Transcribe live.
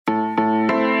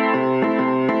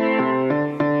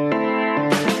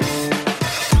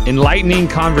Enlightening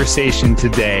conversation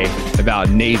today about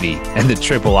Navy and the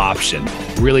triple option.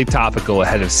 Really topical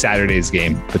ahead of Saturday's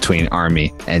game between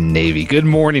Army and Navy. Good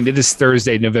morning. It is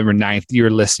Thursday, November 9th. You're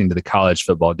listening to the College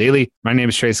Football Daily. My name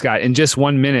is Trey Scott. In just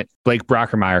 1 minute, Blake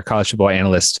Brockermeyer, college football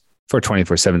analyst for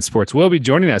 24/7 Sports, will be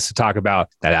joining us to talk about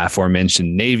that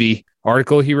aforementioned Navy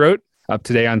article he wrote up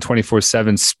today on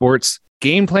 24/7 Sports.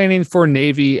 Game planning for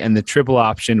Navy and the triple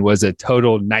option was a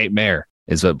total nightmare,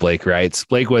 is what Blake writes.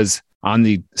 Blake was on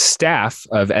the staff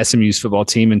of SMU's football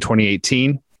team in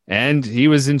 2018, and he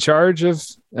was in charge of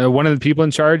one of the people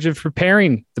in charge of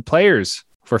preparing the players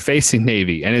for facing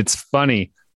Navy. And it's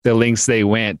funny the lengths they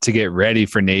went to get ready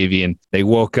for Navy, and they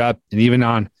woke up, and even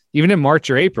in March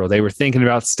or April, they were thinking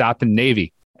about stopping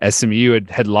Navy. SMU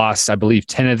had lost, I believe,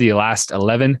 10 of the last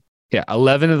 11. Yeah,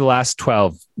 11 of the last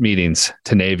 12 meetings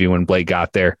to Navy when Blake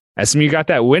got there. SMU got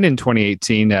that win in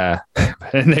 2018,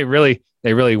 and they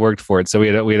really worked for it. So we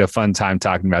had a fun time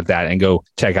talking about that, and go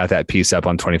check out that piece up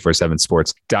on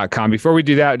 247sports.com. Before we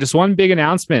do that, just one big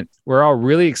announcement. We're all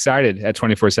really excited at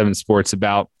 24/7 Sports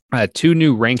about two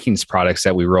new rankings products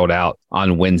that we rolled out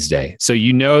on Wednesday. So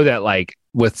you know that like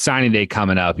with signing day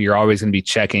coming up, you're always going to be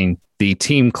checking the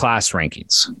team class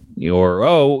rankings.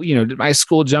 Did my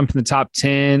school jump in the top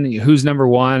 10? Who's number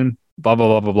one? Blah, blah,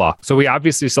 blah, blah, blah. So we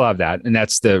obviously still have that. And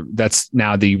that's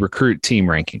now the recruit team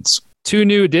rankings. Two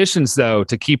new additions, though,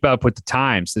 to keep up with the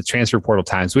times, the transfer portal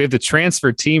times. We have the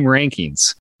transfer team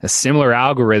rankings, a similar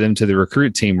algorithm to the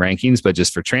recruit team rankings, but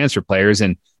just for transfer players.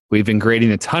 And we've been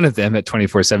grading a ton of them at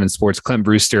 24/7 Sports. Clint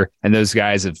Brewster and those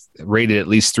guys have rated at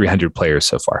least 300 players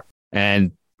so far.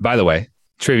 And by the way,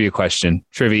 trivia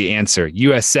answer.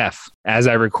 USF, as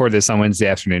I record this on Wednesday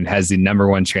afternoon, has the number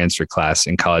one transfer class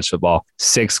in college football.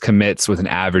 6 commits with an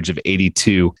average of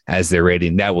 82 as their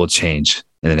rating. That will change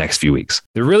in the next few weeks.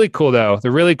 The really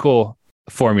cool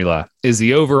formula is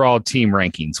the overall team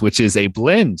rankings, which is a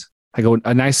blend, like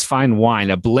a nice fine wine,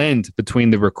 a blend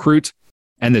between the recruit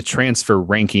and the transfer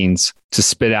rankings to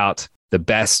spit out the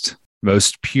best,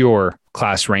 most pure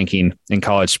class ranking in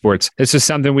college sports. This is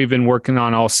something we've been working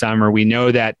on all summer. We know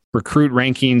that recruit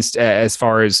rankings, as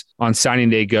far as on signing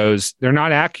day goes, they're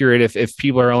not accurate if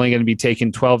people are only going to be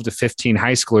taking 12 to 15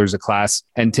 high schoolers a class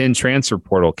and 10 transfer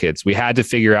portal kids. We had to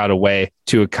figure out a way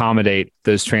to accommodate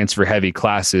those transfer heavy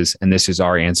classes, and this is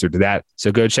our answer to that.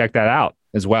 So go check that out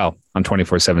as well on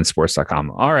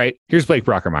 247sports.com. All right, here's Blake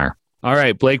Brockermeyer. All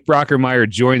right, Blake Brockermeyer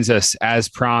joins us as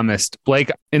promised. Blake,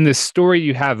 in the story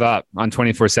you have up on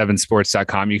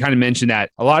 247sports.com, you kind of mentioned that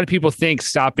a lot of people think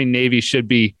stopping Navy should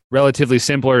be relatively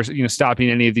simpler, stopping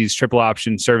any of these triple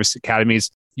option service academies.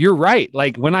 You're right.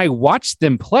 Like when I watch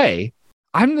them play,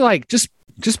 I'm like, just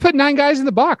put 9 guys in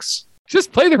the box.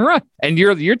 Just play the run. And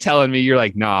you're telling me, you're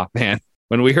like, nah, man.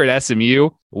 When we heard SMU,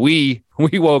 we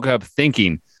woke up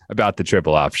thinking about the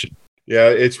triple option. Yeah,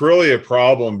 it's really a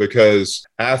problem because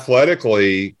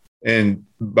athletically and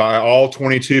by all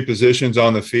 22 positions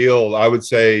on the field, I would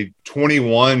say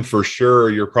 21 for sure,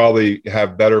 you're probably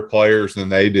have better players than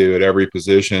they do at every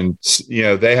position.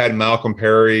 They had Malcolm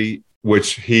Perry,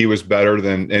 which he was better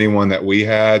than anyone that we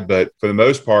had. But for the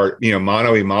most part,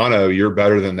 mano a mano, you're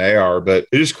better than they are. But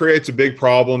it just creates a big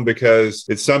problem because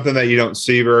it's something that you don't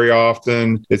see very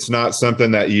often. It's not something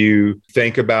that you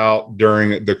think about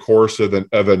during the course of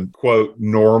a quote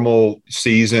normal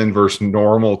season versus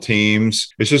normal teams.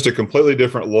 It's just a completely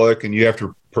different look, and you have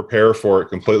to prepare for it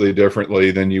completely differently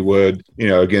than you would,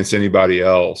 against anybody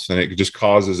else. And it just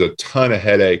causes a ton of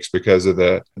headaches because of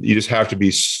you just have to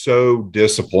be so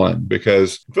disciplined,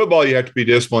 because football, you have to be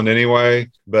disciplined anyway.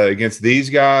 But against these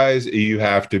guys, you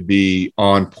have to be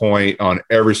on point on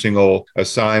every single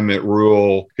assignment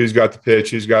rule, who's got the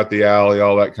pitch, who's got the alley,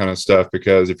 all that kind of stuff.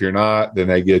 Because if you're not, then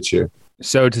they get you.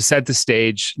 So to set the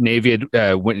stage, Navy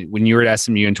had, when you were at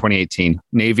SMU in 2018,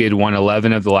 Navy had won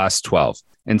 11 of the last 12.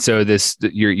 And so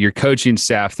your coaching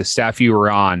staff, the staff you were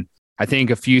on, I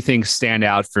think a few things stand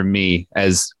out for me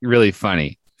as really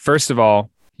funny. First of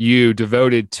all, you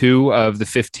devoted 2 of the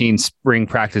 15 spring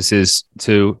practices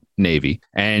to Navy,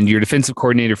 and your defensive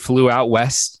coordinator flew out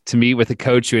west to meet with a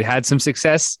coach who had some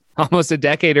success almost a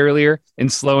decade earlier in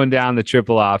slowing down the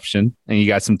triple option, and you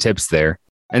got some tips there.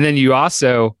 And then you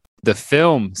also, the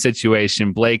film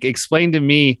situation, Blake, explain to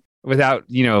me without,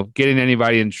 getting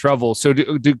anybody in trouble. So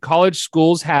do college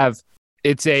schools have,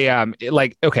 it's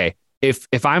okay,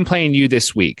 if I'm playing you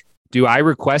this week, do I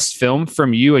request film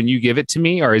from you and you give it to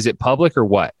me, or is it public or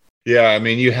what? Yeah, I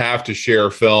mean, you have to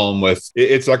share film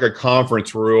it's like a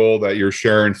conference rule that you're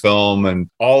sharing film, and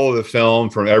all of the film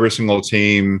from every single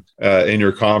team in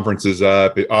your conference is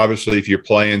up. Obviously, if you're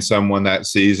playing someone that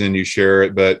season, you share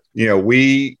it. But,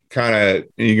 we kind of,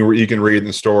 you can read in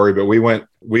the story, but we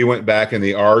went back in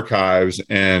the archives,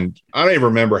 and I don't even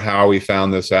remember how we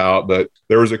found this out, but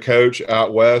there was a coach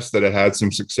out west that had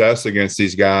some success against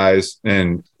these guys,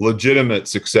 and legitimate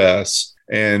success.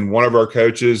 And one of our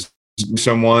coaches,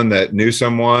 someone that knew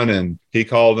someone, and he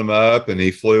called him up and he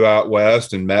flew out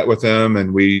west and met with him,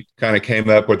 and we kind of came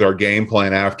up with our game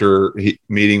plan after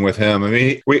meeting with him. I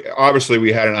mean,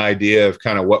 we had an idea of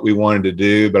kind of what we wanted to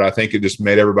do, but I think it just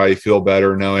made everybody feel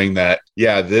better knowing that,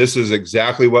 yeah, this is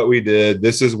exactly what we did.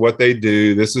 This is what they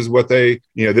do. This is what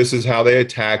this is how they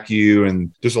attack you.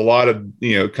 And just a lot of,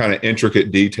 kind of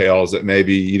intricate details that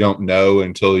maybe you don't know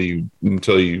until you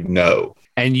know.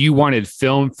 And you wanted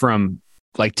film from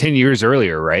like 10 years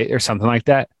earlier, right? Or something like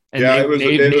that. And yeah,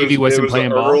 Navy wasn't playing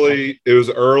ball. It was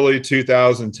early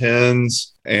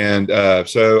 2010s. And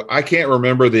so I can't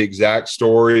remember the exact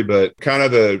story, but kind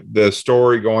of the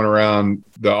story going around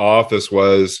the office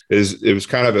it was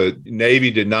kind of a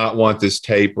Navy did not want this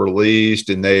tape released,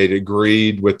 and they had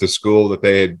agreed with the school that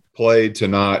they had played to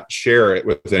not share it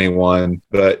with anyone.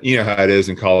 But you know how it is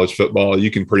in college football.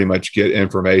 You can pretty much get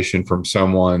information from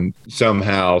someone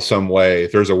somehow, some way.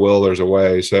 If there's a will, there's a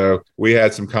way. So we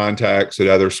had some contacts at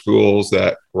other schools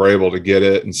that were able to get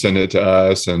it and send it to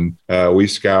us. And we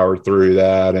scoured through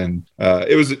that. And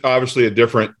it was obviously a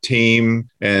different team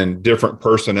and different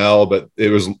personnel, but it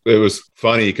was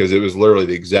funny because it was literally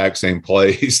the exact same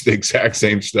plays, the exact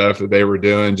same stuff that they were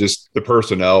doing. Just the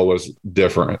personnel was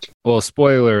different. Well,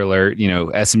 spoiler alert,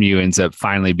 SMU ends up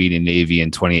finally beating Navy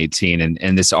in 2018.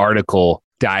 And this article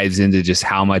dives into just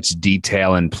how much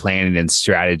detail and planning and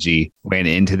strategy went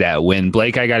into that win.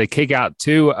 Blake, I got a kick out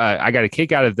too. I got a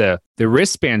kick out of the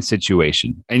wristband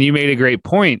situation. And you made a great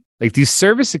point. Like these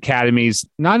service academies,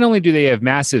 not only do they have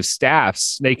massive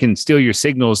staffs, they can steal your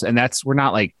signals. And we're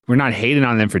not hating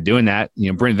on them for doing that.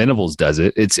 Brent Venables does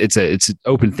it. It's an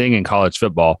open thing in college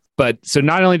football. But so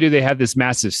not only do they have this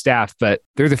massive staff, but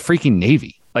they're the freaking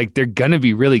Navy. Like they're going to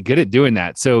be really good at doing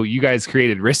that. So you guys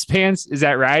created wristbands, is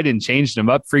that right? And changed them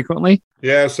up frequently?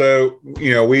 Yeah. So,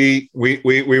 we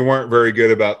weren't very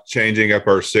good about changing up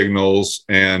our signals,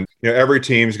 and, every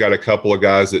team's got a couple of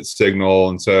guys that signal.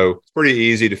 And so it's pretty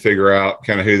easy to figure out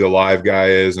kind of who the live guy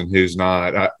is and who's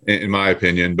not, in my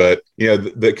opinion. But, there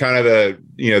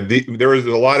was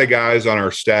a lot of guys on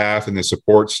our staff and the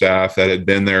support staff that had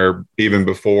been there even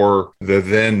before the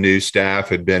then new staff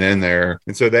had been in there.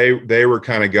 And so they were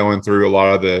kind of going through a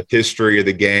lot of the history of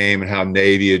the game and how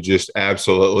Navy had just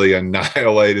absolutely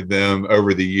annihilated them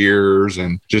over the years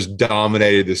and just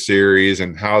dominated the series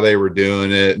and how they were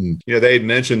doing it. And, they had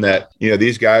mentioned that,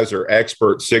 these guys are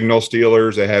expert signal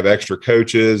stealers. They have extra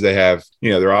coaches. They have,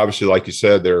 they're obviously, like you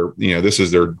said, this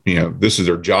is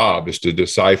their job is to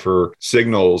decipher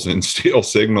signals and steal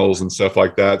signals and stuff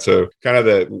like that. So kind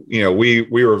of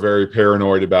we were very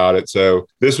paranoid about it. So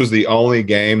this was the only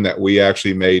game that we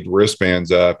actually made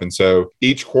wristbands up. And so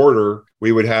each quarter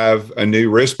we would have a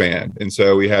new wristband. And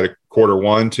so we had a quarter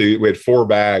 1, 2, we had 4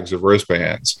 bags of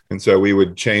wristbands. And so we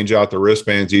would change out the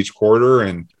wristbands each quarter.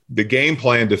 And the game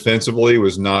plan defensively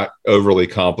was not overly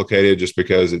complicated, just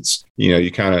because it's, you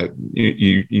kind of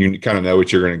know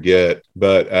what you're going to get.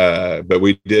 But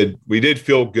we did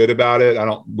feel good about it.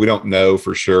 We don't know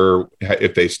for sure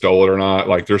if they stole it or not.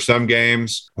 Like there's some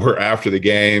games where after the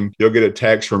game, you'll get a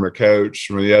text from a coach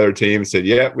from the other team and said,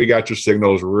 "Yeah, we got your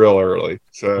signals real early."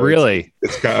 So really,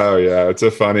 it's kind of, it's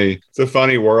a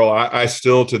funny world. I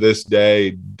still to this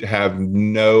day have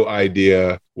no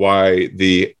idea why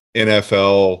the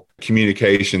NFL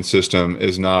communication system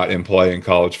is not in play in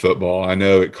college football. I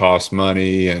know it costs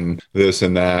money and this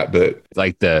and that, but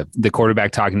like the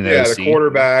quarterback talking to the OC. The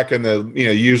quarterback and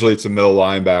usually it's a middle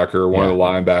linebacker, one of the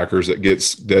linebackers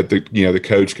that the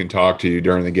coach can talk to you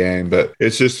during the game. But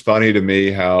it's just funny to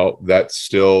me how that's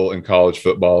still in college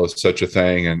football is such a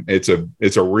thing, and it's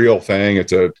a real thing.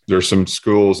 There's some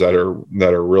schools that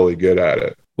are really good at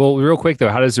it. Well, real quick though,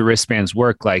 how does the wristbands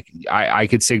work? Like I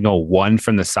could signal 1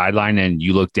 from the sideline and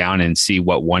you look down and see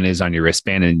what 1 is on your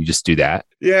wristband and you just do that?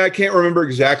 Yeah, I can't remember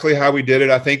exactly how we did it.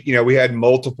 I think, we had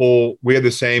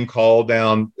the same call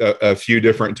down a few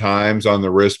different times on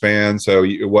the wristband. So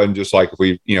it wasn't just like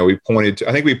we pointed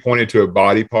to a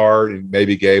body part and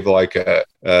maybe gave like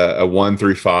a 1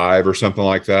 through 5 or something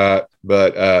like that.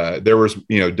 But there was,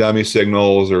 dummy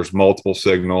signals, there's multiple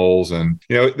signals, and,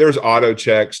 there's auto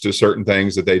checks to certain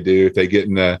things that they do. If they get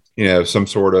in some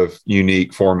sort of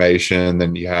unique formation,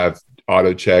 then you have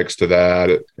auto checks to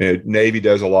that. Navy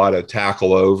does a lot of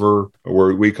tackle over,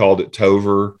 where we called it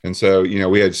tover. And so,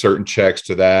 we had certain checks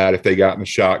to that. If they got in the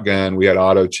shotgun, we had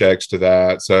auto checks to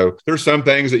that. So there's some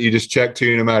things that you just check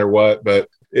to no matter what, but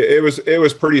it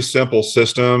was pretty simple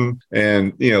system.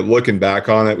 And, looking back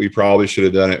on it, we probably should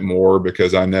have done it more,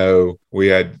 because I know we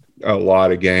had a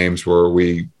lot of games where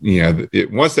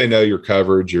once they know your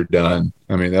coverage, you're done.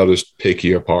 I mean, they'll just pick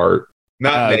you apart.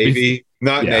 Not Navy,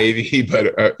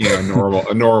 but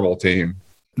a normal team.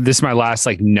 This is my last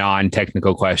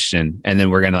non-technical question, and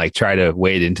then we're gonna try to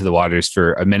wade into the waters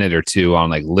for a minute or two on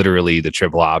literally the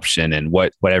triple option and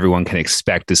what everyone can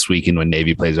expect this weekend when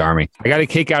Navy plays Army. I got a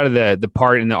kick out of the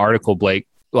part in the article, Blake,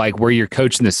 where you're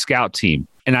coaching the scout team,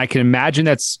 and I can imagine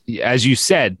that's, as you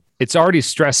said, it's already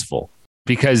stressful,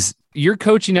 because you're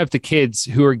coaching up the kids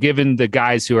who are giving the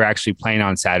guys who are actually playing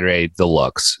on Saturday the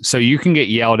looks. So you can get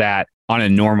yelled at on a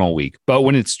normal week. But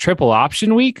when it's triple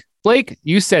option week, Blake,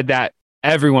 you said that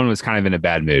everyone was kind of in a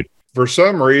bad mood. For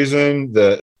some reason,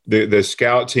 the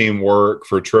scout team work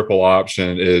for triple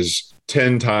option is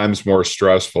 10 times more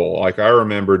stressful. I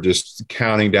remember just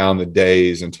counting down the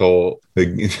days until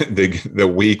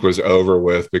the week was over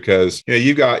with, because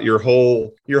you got your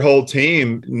whole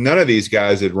team. None of these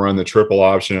guys had run the triple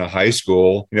option in high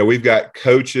school. We've got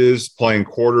coaches playing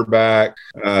quarterback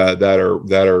that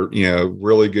are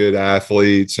really good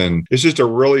athletes, and it's just a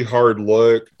really hard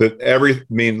look. That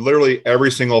literally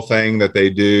every single thing that they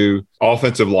do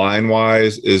offensive line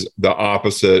wise is the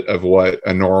opposite of what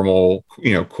a normal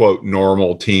quote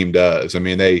normal team does. I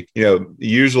mean, they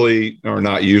usually, or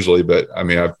not usually, but I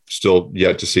mean, I've still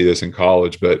yet to see this in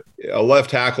college, but a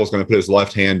left tackle is going to put his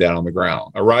left hand down on the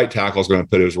ground. A right tackle is going to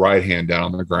put his right hand down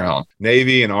on the ground.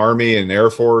 Navy and Army and Air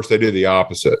Force, they do the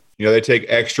opposite. They take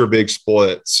extra big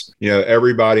splits.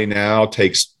 Everybody now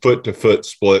takes foot to foot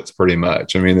splits pretty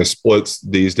much. I mean, the splits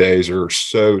these days are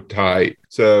so tight.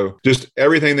 So just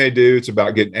everything they do, it's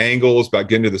about getting angles, about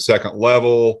getting to the second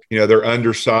level. They're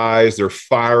undersized. They're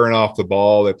firing off the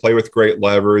ball. They play with great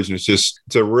leverage. And it's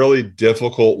a really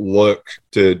difficult look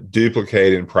to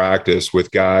duplicate in practice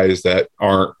with guys that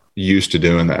aren't used to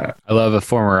doing that. I love a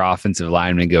former offensive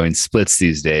lineman going splits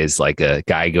these days, like a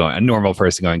normal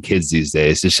person going kids these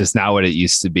days. It's just not what it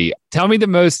used to be. Tell me the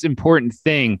most important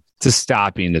thing to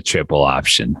stopping the triple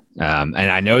option. And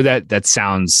I know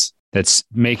that's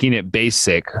making it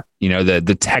basic,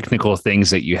 the technical things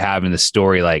that you have in the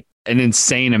story, like an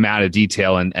insane amount of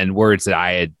detail and words that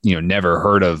I had, never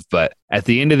heard of. But at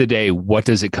the end of the day, what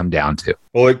does it come down to?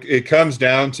 Well, it comes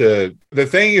down to the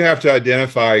thing you have to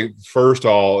identify first of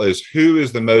all is who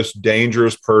is the most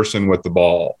dangerous person with the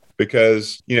ball.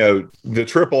 Because, the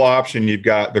triple option, you've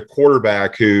got the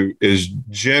quarterback who is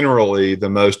generally the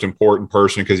most important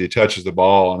person because he touches the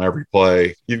ball on every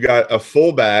play. You've got a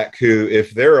fullback who,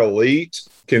 if they're elite,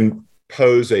 can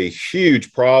pose a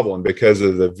huge problem because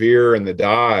of the veer and the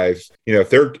dive.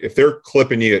 If they're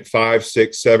clipping you at 5,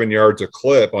 6, 7 yards a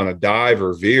clip on a dive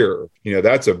or veer,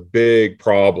 that's a big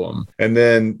problem. And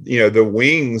then, the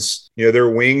wings, their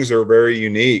wings are very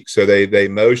unique. So they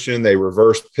motion, they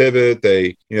reverse pivot,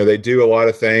 they do a lot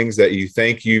of things that you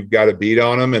think you've got to beat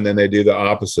on them, and then they do the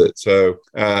opposite. So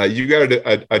you got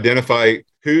to identify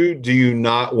who do you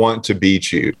not want to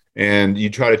beat you, and you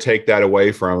try to take that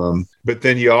away from them. But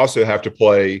then you also have to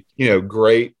play,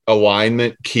 great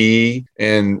alignment, key,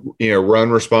 and,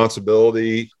 run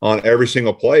responsibility on every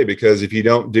single play, because if you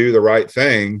don't do the right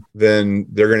thing, then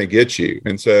they're going to get you.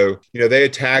 And so, they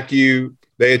attack you.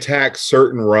 They attack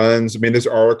certain runs. I mean, this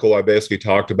article, I basically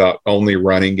talked about only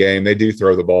running game. They do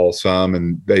throw the ball some,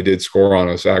 and they did score on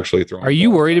us actually throwing. Are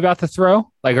you worried about the throw?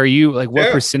 Are you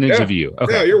what percentage of you?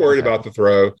 Okay. No, you're worried about the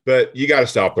throw, but you got to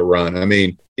stop the run. I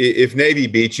mean, if Navy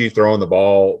beats you throwing the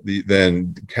ball,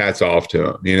 then hats off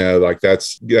to them.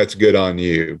 That's good on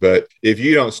you. But if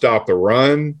you don't stop the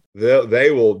run, they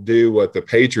will do what the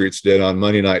Patriots did on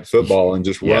Monday Night Football and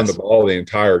just run the ball the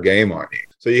entire game on you.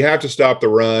 So you have to stop the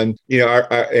run,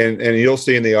 and you'll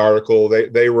see in the article,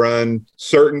 they run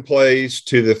certain plays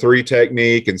to the 3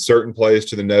 technique and certain plays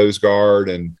to the nose guard.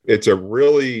 And it's a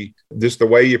really, just the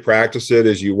way you practice it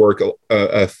is you work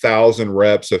 1,000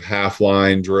 reps of half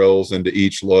line drills into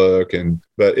each look.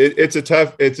 But it's a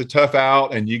tough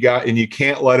out, and you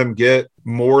can't let them get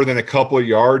more than a couple of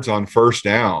yards on first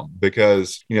down,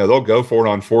 because they'll go for it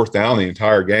on fourth down the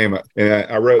entire game. And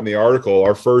I wrote in the article,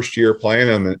 our first year playing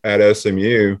them at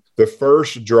SMU, the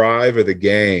first drive of the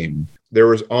game, there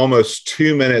was almost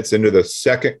 2 minutes into the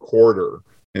second quarter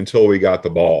until we got the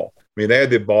ball. I mean, they had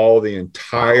the ball the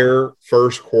entire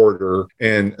first quarter,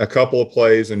 and a couple of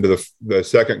plays into the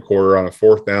second quarter on a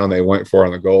fourth down, they went for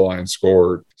on the goal line and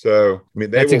scored. So, I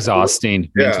mean, that's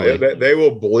exhausting. Yeah, they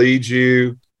will bleed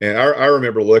you. And I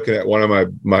remember looking at one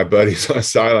of my buddies on the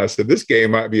sideline. I said, this game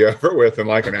might be over with in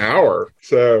like an hour.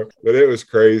 So, but it was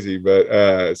crazy.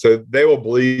 But so they will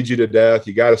bleed you to death.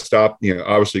 You got to stop,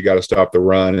 obviously you got to stop the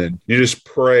run. And you just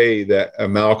pray that a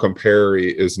Malcolm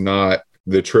Perry is not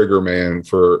the trigger man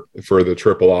for the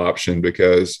triple option,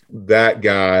 because that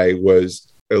guy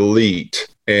was elite.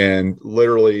 And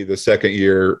literally the second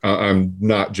year, I'm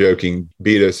not joking,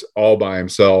 beat us all by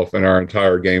himself. And our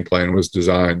entire game plan was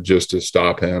designed just to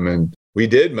stop him. And we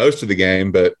did most of the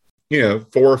game, but, 4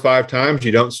 or 5 times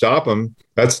you don't stop him.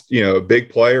 That's, a big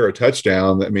play or a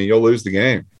touchdown. I mean, you'll lose the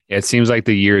game. It seems like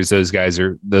the years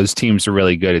those teams are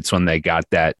really good, it's when they got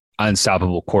that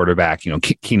unstoppable quarterback,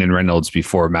 Keenan Reynolds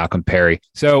before Malcolm Perry.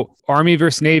 So Army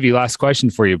versus Navy, last question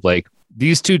for you, Blake.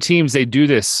 These two teams, they do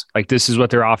this, like this is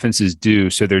what their offenses do.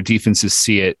 So their defenses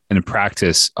see it in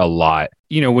practice a lot.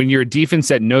 When you're a defense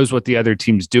that knows what the other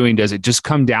team's doing, does it just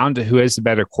come down to who has the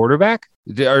better quarterback?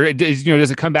 Or does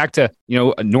it come back to,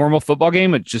 a normal football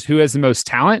game, just who has the most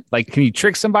talent? Like, can you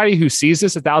trick somebody who sees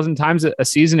this 1,000 times a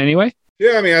season anyway?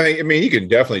 Yeah, I mean, you can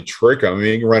definitely trick them. I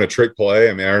mean, you can run a trick play.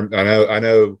 I mean, I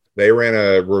know they ran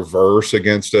a reverse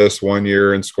against us one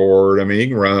year and scored. I mean,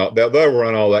 you can they'll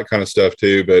run all that kind of stuff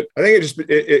too. But I think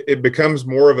it becomes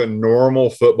more of a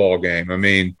normal football game. I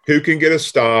mean, who can get a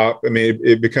stop? I mean,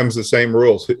 it becomes the same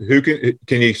rules. Who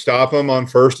can you stop them on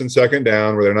first and second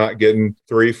down where they're not getting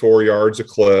 3-4 yards a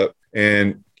clip?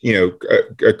 And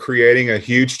creating a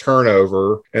huge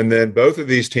turnover, and then both of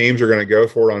these teams are going to go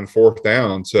for it on fourth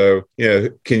down. So,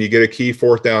 can you get a key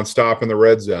fourth down stop in the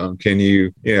red zone? Can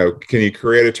you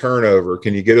create a turnover?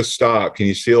 Can you get a stop? Can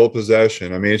you seal a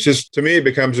possession? I mean, it's just, to me, it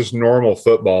becomes just normal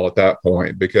football at that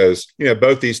point, because,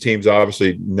 both these teams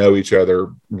obviously know each other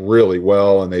really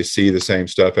well and they see the same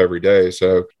stuff every day.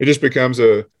 So it just becomes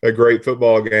a great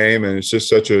football game, and it's just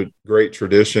such a great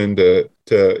tradition to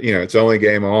it's only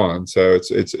game on. So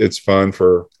it's fun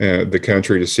for the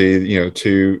country to see,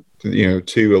 two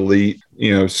elite,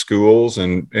 schools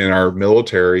and our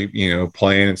military,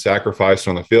 playing and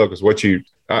sacrificing on the field. Because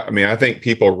I think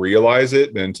people realize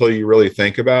it, but until you really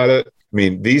think about it, I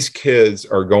mean, these kids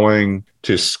are going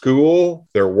to school,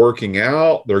 they're working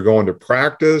out, they're going to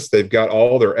practice, they've got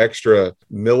all their extra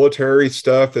military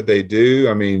stuff that they do.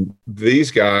 I mean,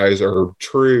 these guys are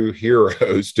true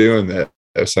heroes doing that.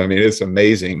 I mean, it's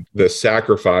amazing the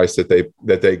sacrifice that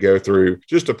they go through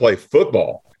just to play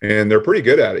football, and they're pretty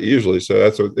good at it usually. So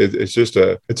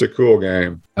it's a cool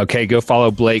game. Okay, go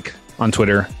follow Blake on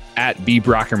Twitter at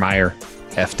 @BRockermeyer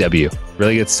FW.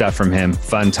 Really good stuff from him.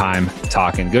 Fun time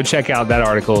talking. Go check out that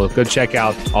article. Go check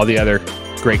out all the other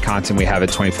great content we have at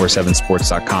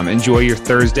 247sports.com. Enjoy your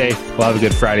Thursday. We'll have a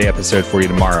good Friday episode for you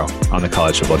tomorrow on the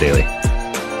College Football Daily.